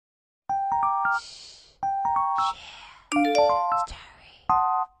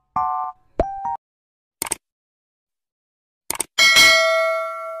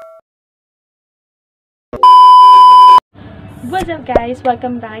What's up guys,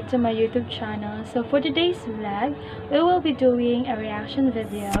 welcome back to my YouTube channel. So for today's vlog, we will be doing a reaction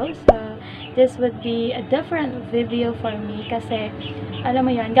video. So this would be a different video for me kasi alam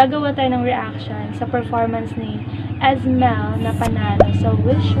mo yan, gagawa tayo ng reaction sa performance ni Almera na Panalo. So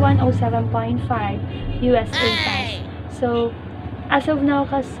Wish 107.5 USA pass. So as of now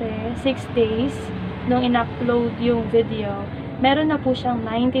kasi 6 days nung in-upload yung video, meron na po siyang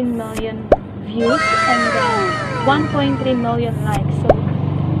 19 million views and then 1.3 million likes. So,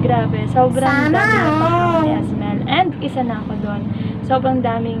 grabe. Sobrang dami na pa ni Asmel. And isa na ako doon. Sobrang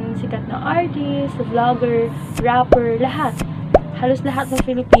daming sikat na artist, vlogger, rapper, lahat. Halos lahat ng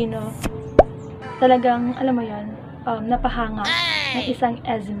Filipino. Talagang, alam mo yun, napahanga ng isang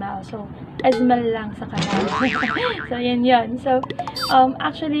Asmel. So, Asmel lang sa kanal. So, yun. So,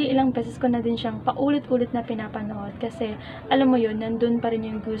 actually, ilang beses ko na din siyang paulit-ulit na pinapanood. Kasi, alam mo yun, nandun pa rin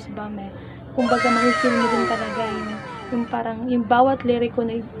yung goosebump eh. Kumbaga, ma-feel mo din talaga yung parang, yung bawat liriko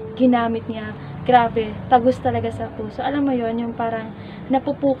na ginamit niya, grabe, tagus talaga sa puso. Alam mo yon, yung parang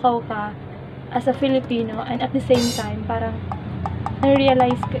napupukaw ka as a Filipino and at the same time, parang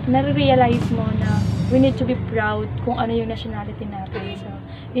nare-realize mo na we need to be proud kung ano yung nationality natin. So,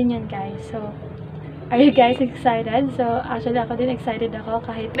 yun guys. So, are you guys excited? So, actually, ako din excited ako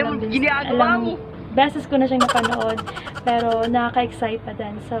kahit ilang beses ko na siyang napanood, pero nakaka-excite pa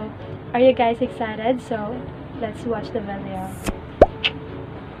din. So, are you guys excited? So, let's watch the video.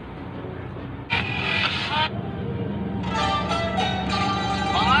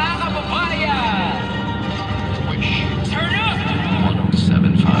 Mga kababayan! Turn up!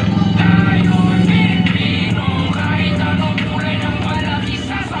 107.5. Tayo Pilipino, kahit anong kulay ng balat,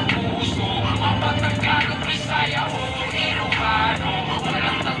 isa sa puso. Mapatagalo, Bisaya o Ilocano,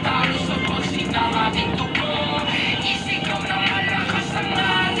 walang tatalo sa pagsig ng ating tubo. Isigaw ng malakas ang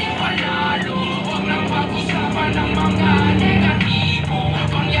ating panalo. Huwag nang pag-usapan ng mga negatibo.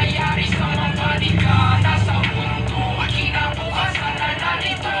 Pangyayari sa mga paligana sa mundo. Kinabukasan na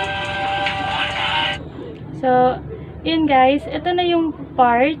narito. So, yun guys, ito na yung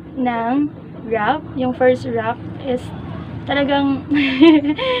part ng rap. Yung first rap is talagang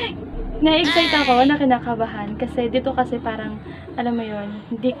na-excite ako, na kinakabahan. Kasi dito kasi parang, alam mo yun,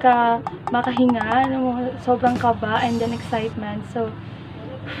 hindi ka makahinga, alam mo, sobrang kaba and then excitement. So,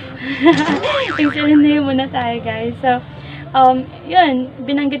 explain muna tayo guys. So, yun,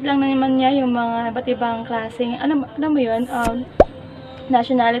 binanggit lang naman niya yung mga iba't ibang klaseng, alam mo yun,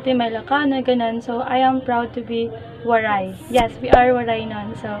 nationality, may Ilocano, ganun. So, I am proud to be Waray. Yes, we are Waray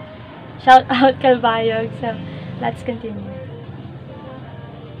nun. So, shout out Kalbayog. So, let's continue.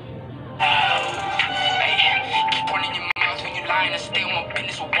 And stay on my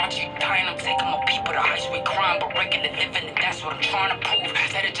business, will watch you dying. I'm taking my people to highway crime, but regular living, and that's what I'm trying to prove.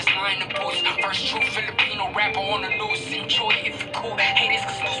 Said it just lying the boots. First true Filipino rapper on the news. Enjoy it if you cool. Haters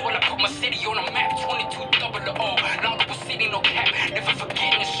cause loose while I put my city on the map. 22 double the O. Longer city, no cap. Never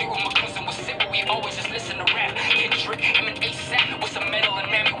forgetting the shit with my cousin was sick, but we always just listen to rap. Get trick, him and ASAP with some metal and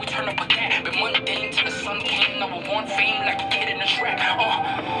mammy, we turn up a cat. Been mundane till the sun came. Now I want fame like a kid in a trap.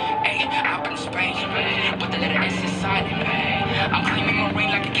 Hey, I've been Spain, but the letter S is silent. I'm claiming my reign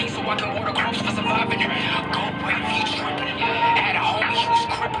like a king so I can order groups for surviving. Go wave, he tripping. Had a homie, he was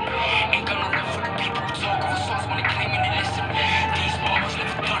crippin'. Ain't gonna live for the people who talk over songs when they claiming to listen. These bars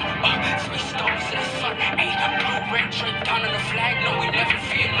never done. 3 stars in the sun. Ain't blue, red, straight down on the flag. No, we never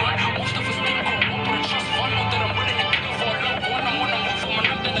fear none. Most of us didn't grow up with a trust fund. Know that I'm willing to kill for a loved one. I wanna move from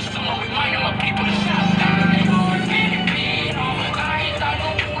another to someone reminding my people to shout down. Filipino, kahit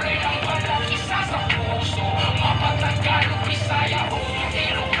anong kulay ng balat, isa sa puso. Mapatagalo, Bisaya o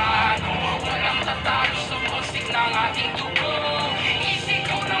Ilocano, walang tatalo sa pagsig ng ating tubo.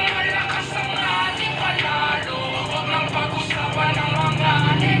 Isigaw ng malakas ang ating panalo. Huwag nang pag-usapan ng mga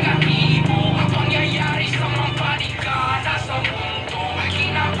negatibo. Pangyayari sa mga paligana sa mundo.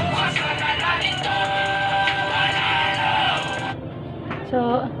 Kinabukasan na narito.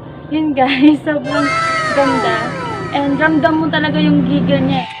 So, yun guys, sobrang ganda. And ramdam mo talaga yung gigil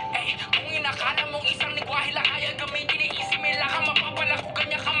niya. Kung inakala mong isang lingwahe lang kaya gamitin, iisip may laka mapapala ko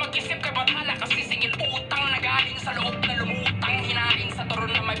ganyan ka mag-isip kay batala kasi singil utang na galing sa loob na lumutang hinain sa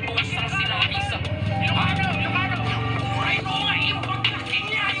turon na may pusang sinain sa Ilocano, uray mo nga impag na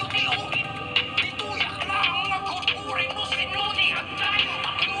kinyayo di ugin dituyak lang mag-uray mo sinuni at tayo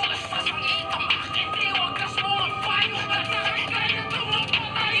pagmulas sa sangitam akin di wagas mo ang payo nagtakay kaya tumagpo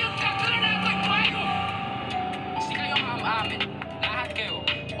tayo kaganagay payo. Si kayo ang amin, lahat kayo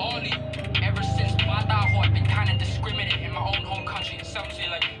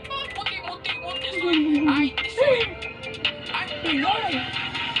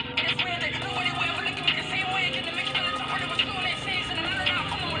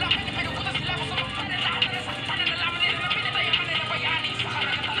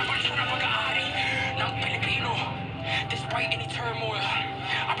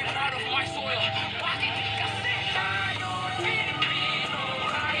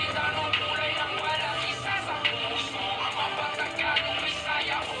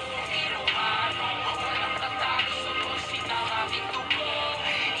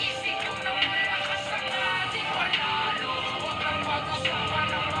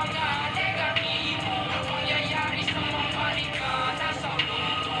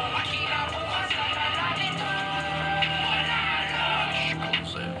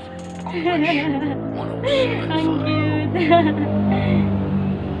Ang cute.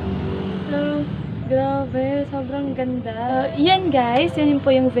 So, grabe, sobrang ganda. Yan guys, yun po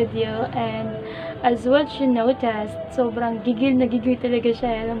yung video, and as what you noticed, sobrang gigil na gigil talaga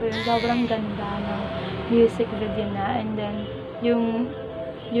siya. Alam mo yun, sobrang ganda ng music video na, and then yung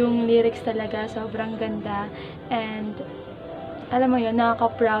lyrics talaga sobrang ganda, and alam mo yun,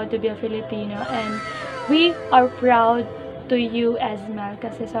 nakaka-proud to be a Filipino, and we are proud to you as Mel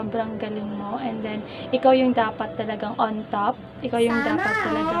kasi sobrang galing mo, and then ikaw yung dapat talagang on top, ikaw yung dapat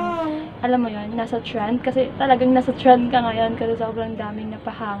talagang, alam mo yun, nasa trend, kasi talagang nasa trend ka ngayon kasi sobrang daming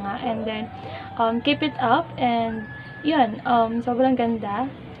napahanga, and then keep it up, and yun, sobrang ganda,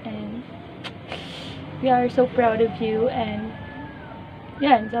 and we are so proud of you, and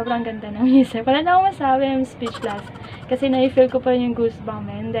yan, sobrang ganda ng music. Wala na akong masabi, I'm speechless. Kasi na-feel ko pa rin yung goosebump,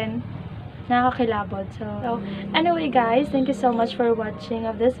 and then, nakakakilabot. So, anyway guys, thank you so much for watching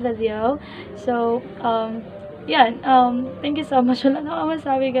of this video. So, yan, thank you so much. Wala na akong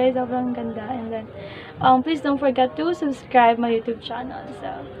masabi guys, sobrang ganda. And then, please don't forget to subscribe my YouTube channel. So,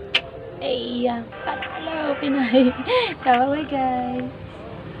 hey, Panalo, Pinay. Bye guys.